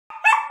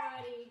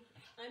Alrighty,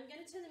 I'm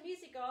going to turn the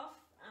music off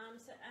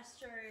so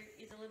Astro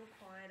is a little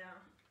quieter.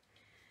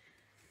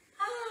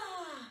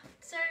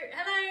 So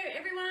hello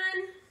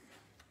everyone,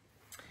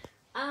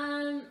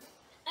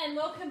 and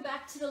welcome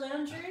back to the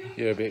lounge room.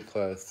 You're a bit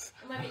close.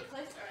 Am I a bit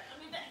close? Alright, I'll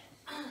be back.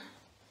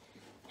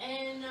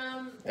 And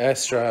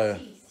Astro.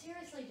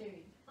 Seriously dude,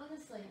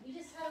 honestly, we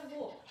just had a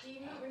walk. Do you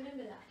not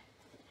remember that?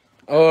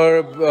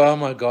 Oh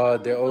my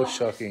God, they're all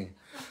shocking.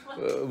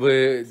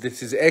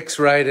 This is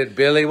X-rated,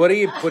 Billy. What are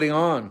you putting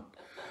on?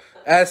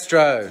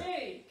 Astro. Dude,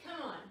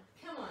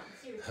 come on,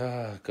 seriously.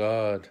 Oh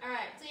God.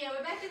 Alright, so yeah,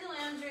 we're back in the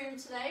lounge room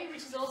today,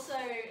 which is also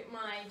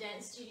my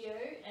dance studio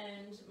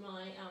and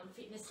my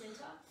fitness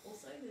centre.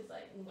 Also, there's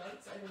like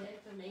weights over there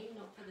for me,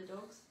 not for the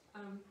dogs,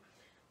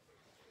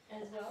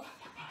 as well.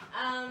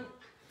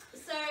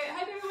 So I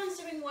hope everyone's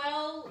doing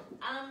well.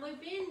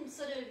 We've been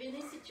sort of in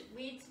this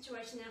weird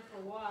situation now for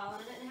a while,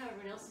 and I don't know how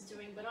everyone else is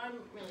doing, but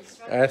I'm really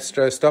struggling.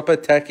 Astro, stop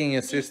attacking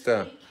your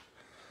sister.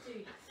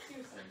 Dude,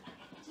 seriously,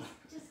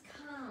 just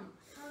calm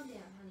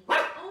down, honey.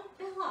 Oh,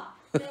 Bella.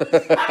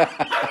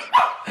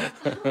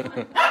 Oh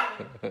my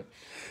God.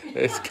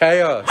 It's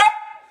chaos.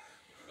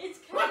 It's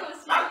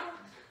chaos, yeah.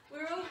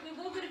 We've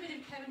all got a bit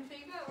of cabin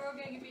fever. We're all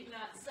going a bit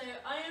nuts. So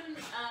I am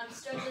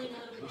struggling a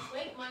little bit this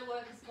week. My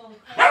work has gone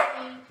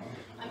crazy.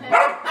 I'm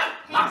having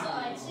heaps of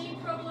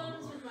IT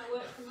problems with my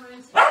work from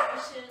home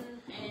situation,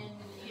 and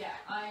yeah,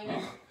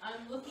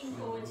 I'm looking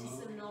forward to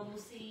some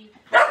normalcy.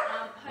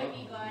 Hope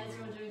you guys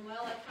are all doing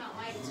well. I can't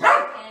wait to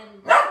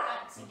get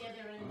back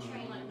together and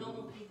train like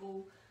normal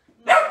people,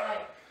 not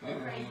like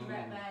crazy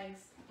rat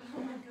bags. Oh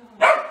my God.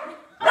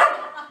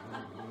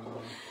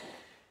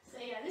 So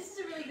yeah, this is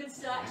a really good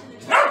start to the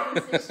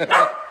training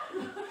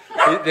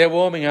session. They're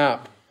warming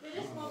up. They're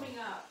just warming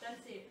up,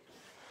 that's it.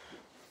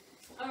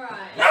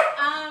 Alright,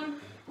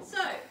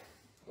 so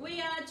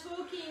we are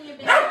talking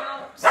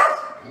about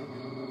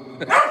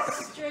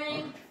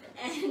strength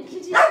and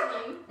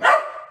conditioning,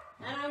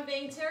 and I'm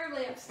being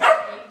terribly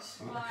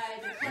upstaged by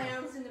the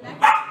clowns in the back.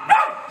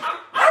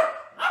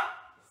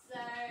 So,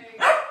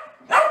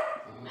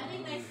 I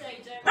think they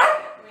say don't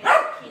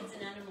wear kids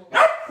and animals. So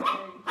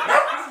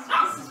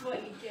this is what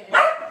you get,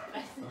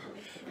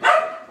 basically.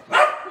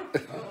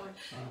 God.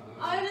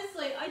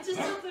 Honestly, I just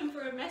took them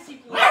for a massive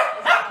walk as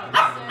well,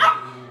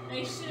 so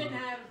they shouldn't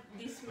have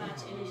this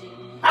much energy.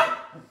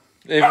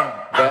 Even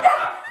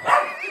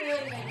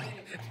Clearly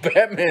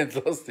Batman's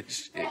lost his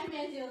shit.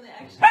 Batman's on the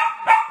action.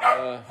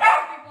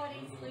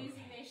 Everybody's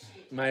losing their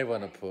shit. May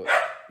want to put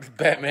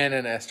Batman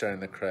and Astro in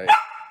the crate.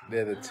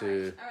 They're the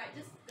two. Alright,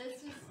 let's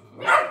just...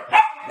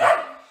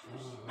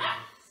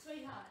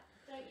 Sweetheart,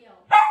 don't yell.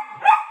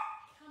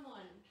 Come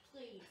on,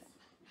 please.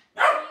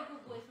 Be a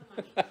good boy for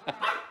money. Alright.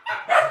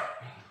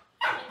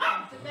 Okay,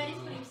 so Betty's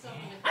putting himself in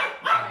the crate.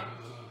 Alright.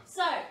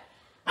 So,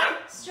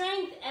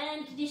 strength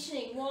and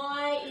conditioning.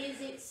 Why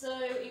is it so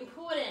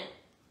important?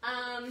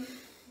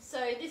 So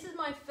this is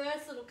my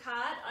first little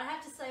card. I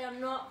have to say I'm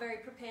not very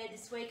prepared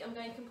this week. I'm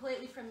going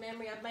completely from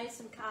memory. I've made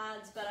some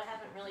cards, but I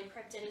haven't really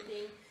prepped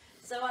anything.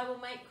 So I will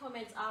make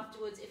comments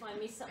afterwards if I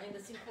miss something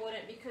that's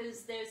important,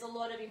 because there's a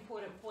lot of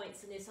important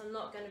points in this. I'm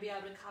not going to be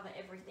able to cover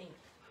everything.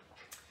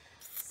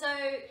 So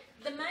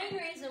the main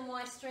reason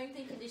why strength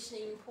and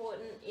conditioning is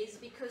important is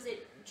because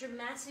it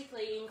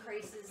dramatically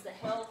increases the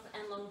health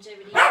and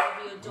longevity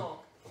of your dog.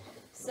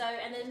 So,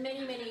 and there's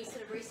many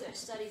sort of research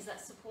studies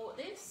that support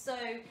this. So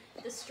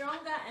the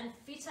stronger and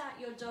fitter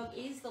your dog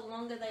is, the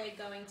longer they are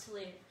going to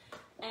live.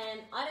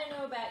 And I don't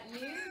know about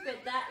you,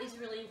 but that is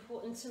really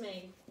important to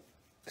me.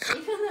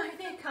 Even though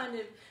they're kind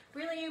of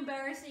really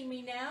embarrassing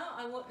me now,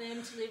 I want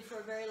them to live for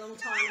a very long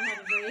time and have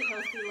a very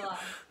healthy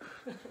life.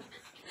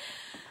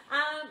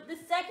 The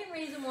second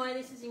reason why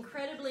this is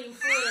incredibly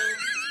important...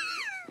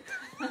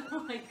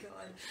 Oh my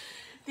God.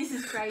 This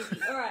is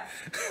crazy. Alright.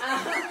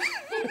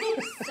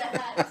 Is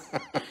that...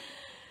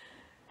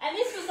 And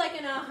this was like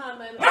an aha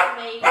moment for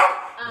me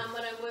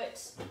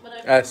when I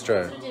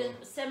Astro. sort of did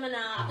a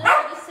seminar. I've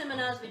done other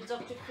seminars with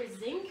Dr. Chris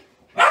Zink.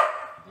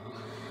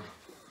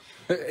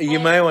 You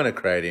may want to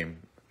crate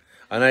him.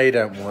 I know you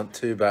don't want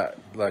to, but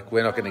like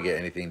we're not going to get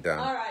anything done.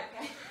 Alright,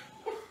 okay.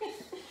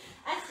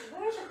 Ashley,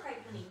 where's your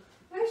crate, honey?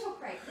 Where's your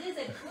crate? There's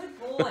a good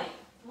boy.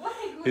 What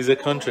a good He's a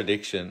boy.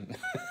 contradiction.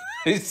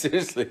 He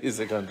seriously is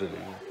a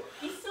contradiction.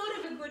 He's sort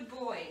of a good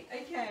boy.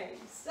 Okay,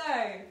 so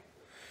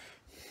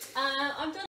I'm done.